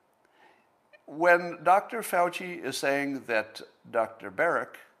 When Dr. Fauci is saying that Dr.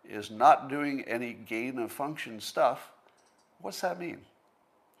 Baric is not doing any gain of function stuff, what's that mean?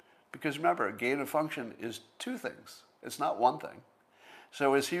 Because remember, a gain of function is two things. It's not one thing.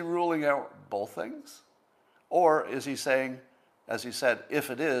 So is he ruling out both things? Or is he saying, as he said,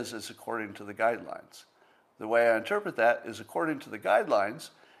 if it is, it's according to the guidelines? The way I interpret that is according to the guidelines,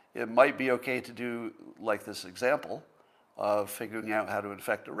 it might be okay to do like this example of figuring out how to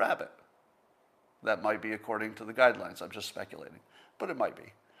infect a rabbit. That might be according to the guidelines. I'm just speculating, but it might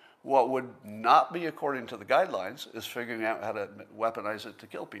be. What would not be according to the guidelines is figuring out how to weaponize it to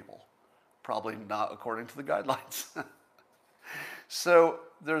kill people. Probably not according to the guidelines. So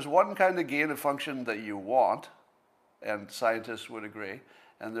there's one kind of gain of function that you want, and scientists would agree,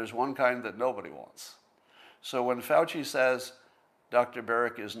 and there's one kind that nobody wants. So when Fauci says Dr.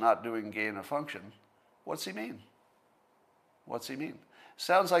 Baric is not doing gain of function, what's he mean? What's he mean?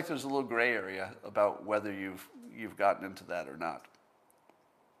 Sounds like there's a little gray area about whether you've gotten into that or not.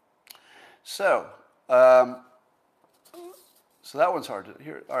 So, so that one's hard to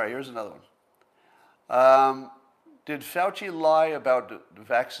hear. All right, here's another one. Did Fauci lie about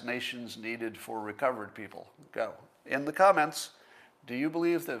vaccinations needed for recovered people? Go. In the comments, do you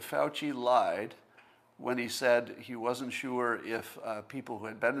believe that Fauci lied when he said he wasn't sure if people who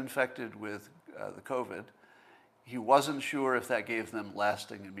had been infected with the COVID, he wasn't sure if that gave them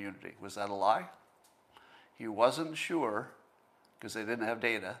lasting immunity? Was that a lie? He wasn't sure, because they didn't have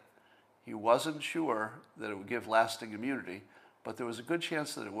data, he wasn't sure that it would give lasting immunity, but there was a good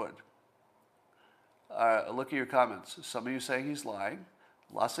chance that it would. Look at your comments. Some of you saying he's lying,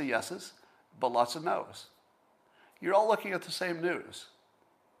 lots of yeses, but lots of no's. You're all looking at the same news.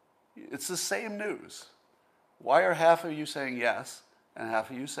 It's the same news. Why are half of you saying yes and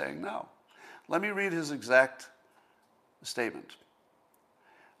half of you saying no? Let me read his exact statement.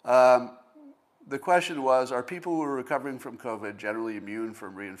 The question was, are people who are recovering from COVID generally immune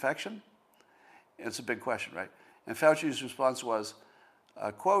from reinfection? It's a big question, right? And Fauci's response was,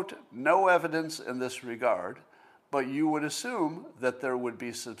 quote, no evidence in this regard, but you would assume that there would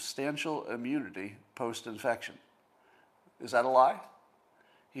be substantial immunity post-infection. Is that a lie?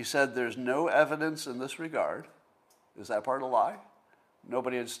 He said there's no evidence in this regard. Is that part of a lie?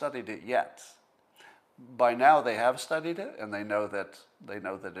 Nobody had studied it yet. By now they have studied it, and they know that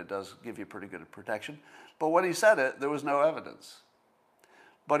it does give you pretty good protection. But when he said it, there was no evidence.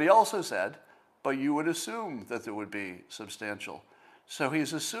 But he also said, but you would assume that there would be substantial. So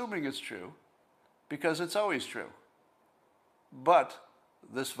he's assuming it's true because it's always true. But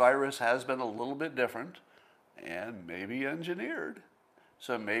this virus has been a little bit different and maybe engineered.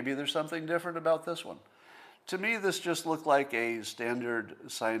 So maybe there's something different about this one. To me, this just looked like a standard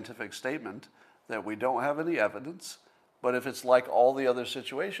scientific statement that we don't have any evidence, but if it's like all the other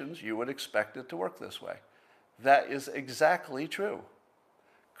situations, you would expect it to work this way. That is exactly true.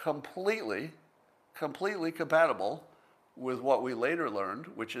 Completely compatible with what we later learned,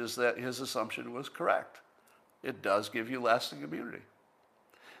 which is that his assumption was correct. It does give you lasting immunity.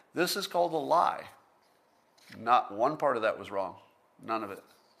 This is called a lie. Not one part of that was wrong. None of it.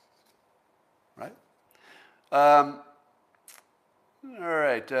 Right? All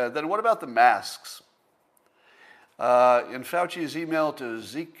right. Then what about the masks? In Fauci's email to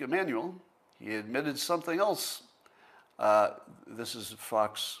Zeke Emanuel, he admitted something else. This is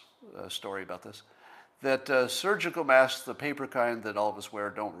Fox story about this. That surgical masks, the paper kind that all of us wear,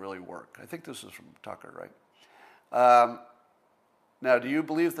 don't really work. I think this is from Tucker, right? Now, do you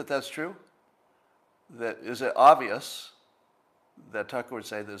believe that that's true? Is it obvious that Tucker would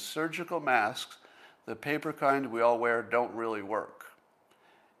say the surgical masks, the paper kind we all wear, don't really work?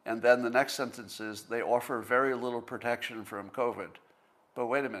 And then the next sentence is, they offer very little protection from COVID. But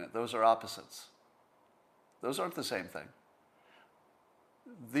wait a minute, those are opposites. Those aren't the same thing.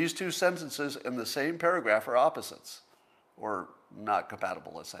 These two sentences in the same paragraph are opposites, or not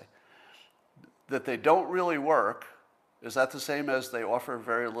compatible, let's say. that they don't really work, is that the same as they offer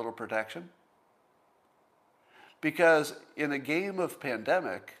very little protection? Because in a game of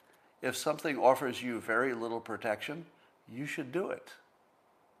pandemic, if something offers you very little protection, you should do it.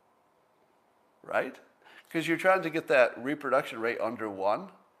 Right? Because you're trying to get that reproduction rate under 1,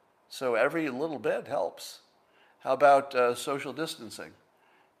 so every little bit helps. How about social distancing?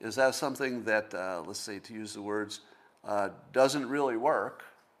 Is that something that, let's say, to use the words, doesn't really work,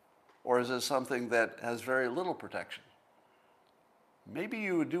 or is it something that has very little protection? Maybe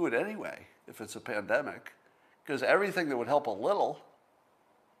you would do it anyway if it's a pandemic, because everything that would help a little,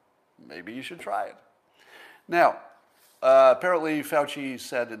 maybe you should try it. Now, apparently Fauci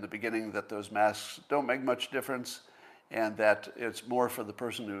said in the beginning that those masks don't make much difference and that it's more for the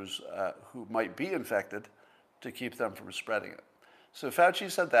person who might be infected to keep them from spreading it. So Fauci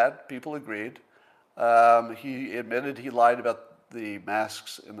said that. People agreed. He admitted he lied about the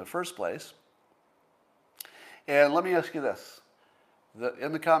masks in the first place. And let me ask you this.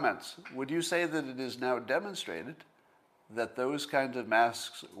 In the comments, would you say that it is now demonstrated that those kinds of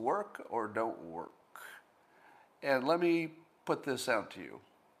masks work or don't work? And let me put this out to you.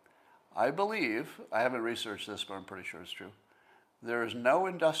 I believe, I haven't researched this, but I'm pretty sure it's true, there is no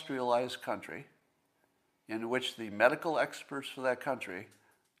industrialized country in which the medical experts for that country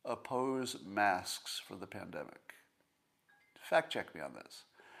oppose masks for the pandemic. Fact check me on this.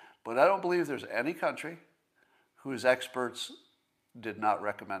 But I don't believe there's any country whose experts did not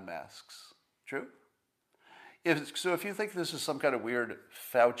recommend masks. True? So if you think this is some kind of weird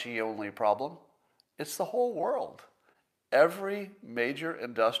Fauci-only problem, it's the whole world. Every major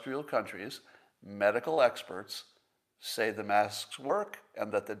industrial country's medical experts say the masks work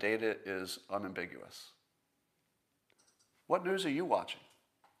and that the data is unambiguous. What news are you watching?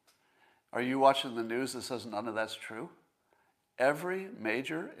 Are you watching the news that says none of that's true? Every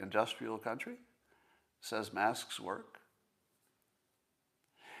major industrial country says masks work.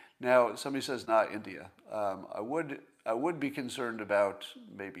 Now, somebody says, not India. I would be concerned about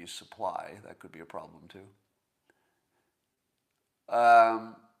maybe supply. That could be a problem too.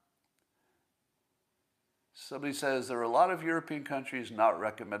 Somebody says there are a lot of European countries not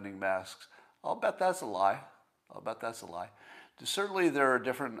recommending masks. I'll bet that's a lie. Certainly there are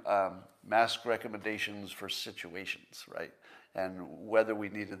different mask recommendations for situations, right? And whether we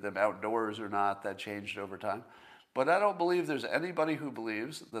needed them outdoors or not, that changed over time. But I don't believe there's anybody who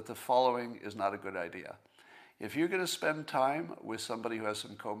believes that the following is not a good idea. If you're going to spend time with somebody who has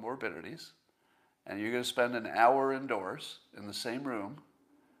some comorbidities, and you're going to spend an hour indoors in the same room,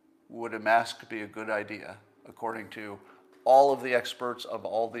 would a mask be a good idea, according to all of the experts of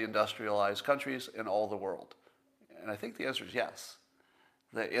all the industrialized countries in all the world? And I think the answer is yes.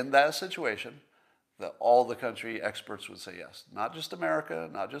 That in that situation, that all the country experts would say yes. Not just America,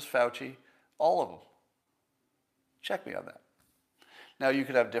 not just Fauci, all of them. Check me on that. Now, you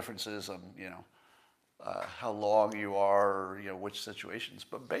could have differences on, how long you are, or, which situations.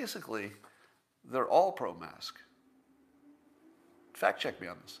 But basically, they're all pro-mask. Fact check me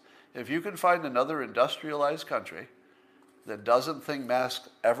on this. If you can find another industrialized country that doesn't think masks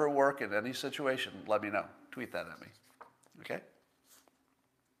ever work in any situation, let me know. Tweet that at me. Okay?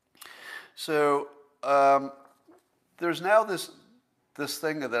 So there's now this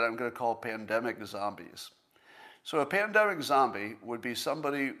thing that I'm going to call pandemic zombies. So a pandemic zombie would be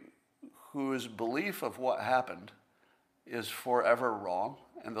somebody whose belief of what happened is forever wrong,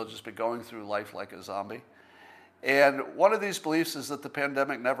 and they'll just be going through life like a zombie. And one of these beliefs is that the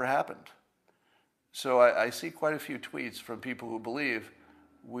pandemic never happened. So I see quite a few tweets from people who believe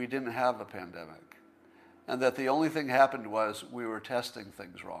we didn't have a pandemic, and that the only thing happened was we were testing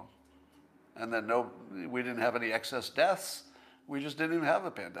things wrong, and that we didn't have any excess deaths. We just didn't even have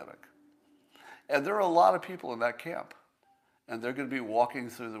a pandemic. And there are a lot of people in that camp, and they're going to be walking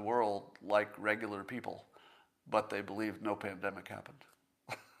through the world like regular people, but they believe no pandemic happened.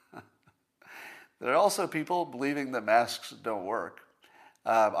 There are also people believing that masks don't work.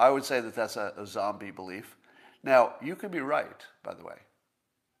 I would say that that's a zombie belief. Now, you could be right, by the way.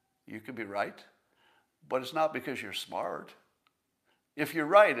 You could be right, but it's not because you're smart. If you're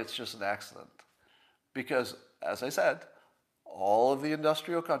right, it's just an accident. Because, as I said, all of the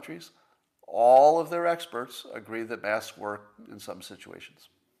industrial countries, all of their experts agree that masks work in some situations.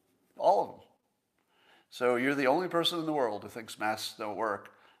 All of them. So you're the only person in the world who thinks masks don't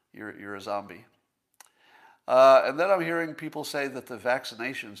work. You're a zombie. And then I'm hearing people say that the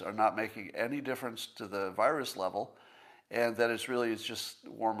vaccinations are not making any difference to the virus level, and that it's just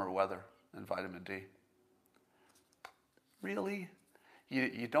warmer weather and vitamin D. Really?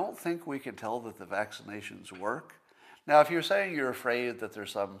 You don't think we can tell that the vaccinations work? Now, if you're saying you're afraid that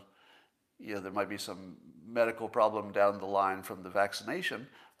there's some, there might be some medical problem down the line from the vaccination.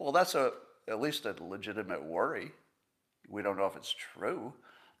 Well, that's at least a legitimate worry. We don't know if it's true,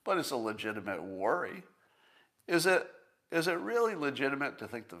 but it's a legitimate worry. Is it really legitimate to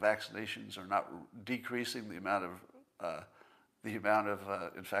think the vaccinations are not decreasing the amount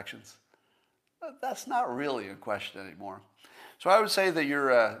of infections? That's not really a question anymore. So I would say that you're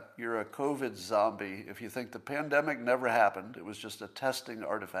a COVID zombie if you think the pandemic never happened. It was just a testing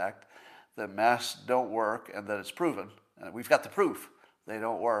artifact, that masks don't work, and that it's proven. And we've got the proof they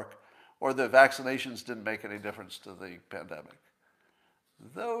don't work, or the vaccinations didn't make any difference to the pandemic.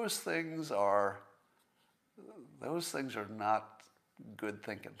 Those things are not good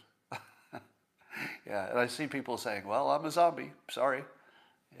thinking. Yeah, and I see people saying, well, I'm a zombie, sorry.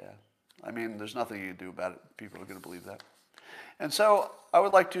 Yeah, I mean, there's nothing you can do about it. People are going to believe that. And so I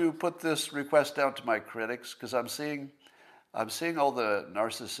would like to put this request down to my critics, because I'm seeing all the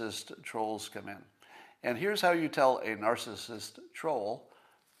narcissist trolls come in. And here's how you tell a narcissist troll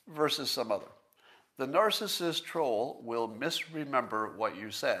versus some other. The narcissist troll will misremember what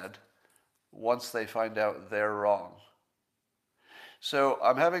you said once they find out they're wrong. So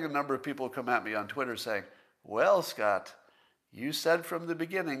I'm having a number of people come at me on Twitter saying, well, Scott, you said from the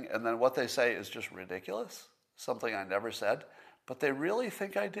beginning, and then what they say is just ridiculous, something I never said, but they really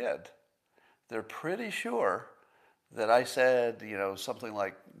think I did. They're pretty sure that I said, something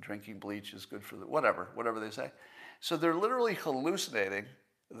like drinking bleach is good for whatever they say. So they're literally hallucinating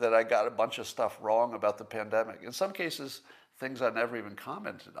that I got a bunch of stuff wrong about the pandemic. In some cases, things I never even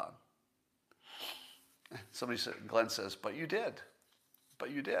commented on. Glenn says, but you did.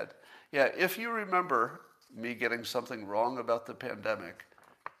 But you did. Yeah, if you remember me getting something wrong about the pandemic,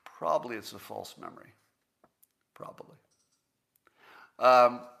 probably it's a false memory. Probably.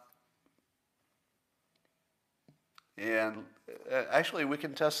 And actually, we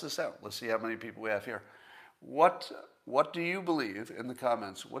can test this out. Let's see how many people we have here. What do you believe, in the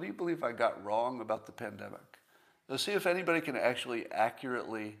comments, what do you believe I got wrong about the pandemic? Let's see if anybody can actually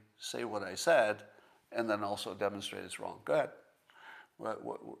accurately say what I said and then also demonstrate it's wrong. Go ahead.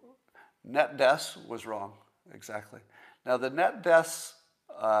 Net deaths was wrong, exactly. Now, the net deaths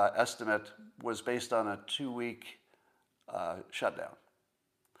estimate was based on a 2-week shutdown.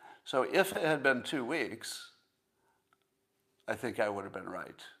 So if it had been 2 weeks, I think I would have been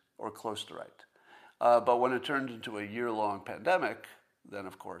right, or close to right. But when it turned into a year-long pandemic, then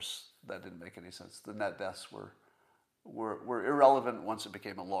of course that didn't make any sense. The net deaths were irrelevant once it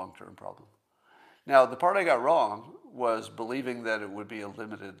became a long-term problem. Now, the part I got wrong was believing that it would be a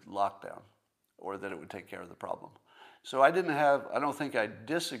limited lockdown, or that it would take care of the problem. So I don't think I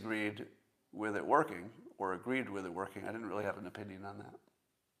disagreed with it working, or agreed with it working. I didn't really have an opinion on that.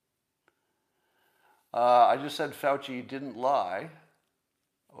 I just said Fauci didn't lie.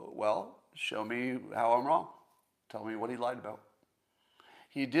 Well, show me how I'm wrong. Tell me what he lied about.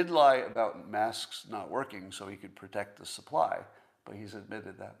 He did lie about masks not working so he could protect the supply, but he's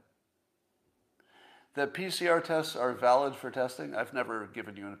admitted that. That PCR tests are valid for testing, I've never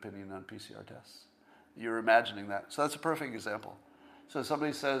given you an opinion on PCR tests. You're imagining that. So that's a perfect example. So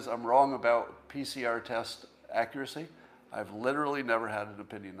somebody says I'm wrong about PCR test accuracy. I've literally never had an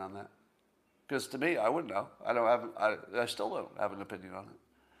opinion on that. Because to me, I wouldn't know. I still don't have an opinion on it.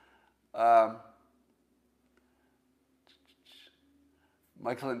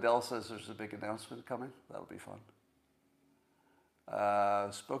 Michael Lindell says there's a big announcement coming. That'll be fun.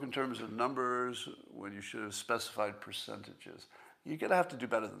 Spoke in terms of numbers when you should have specified percentages. You're going to have to do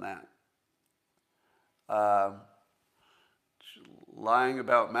better than that. Lying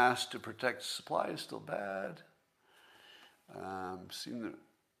about masks to protect supply is still bad. Seen the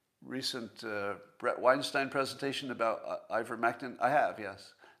recent Brett Weinstein presentation about ivermectin. I have,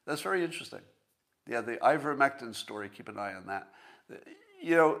 yes. That's very interesting. Yeah, the ivermectin story, keep an eye on that.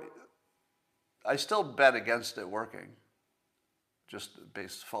 I still bet against it working.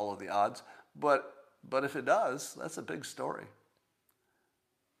 Just follow the odds. But if it does, that's a big story.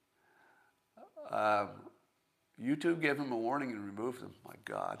 YouTube gave him a warning and removed him. My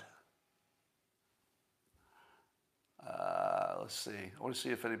God. Let's see. I want to see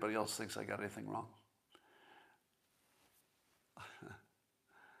if anybody else thinks I got anything wrong.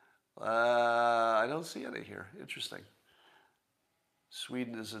 I don't see any here. Interesting.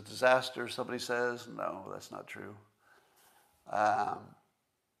 Sweden is a disaster, somebody says. No, that's not true.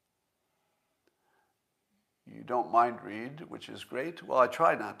 You don't mind read, which is great. Well, I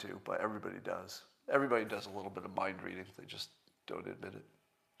try not to, but everybody does. Everybody does a little bit of mind reading. They just don't admit it.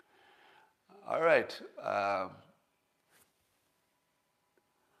 All right.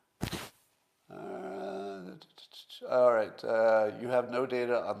 All right. You have no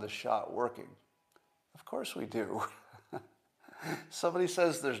data on the shot working. Of course we do. Somebody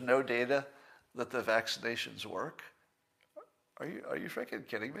says there's no data that the vaccinations work. Are you freaking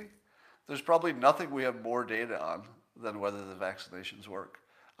kidding me? There's probably nothing we have more data on than whether the vaccinations work.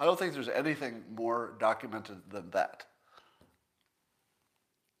 I don't think there's anything more documented than that.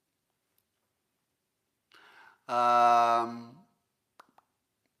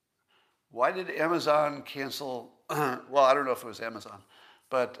 Why did Amazon cancel? Well, I don't know if it was Amazon,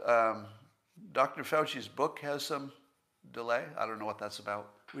 but Dr. Fauci's book has some delay. I don't know what that's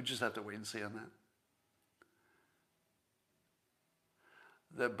about. We just have to wait and see on that.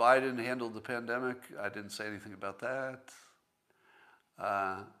 That Biden handled the pandemic. I didn't say anything about that.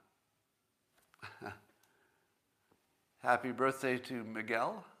 Happy birthday to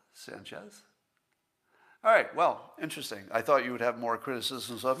Miguel Sanchez. All right, well, interesting. I thought you would have more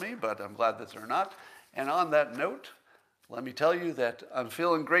criticisms of me, but I'm glad that they're not. And on that note, let me tell you that I'm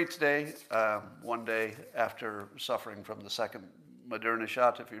feeling great today, one day after suffering from the second Moderna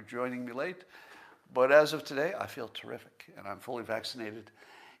shot, if you're joining me late. But as of today, I feel terrific, and I'm fully vaccinated.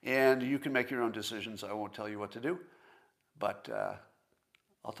 And you can make your own decisions. I won't tell you what to do, but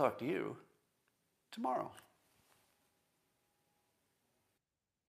I'll talk to you tomorrow.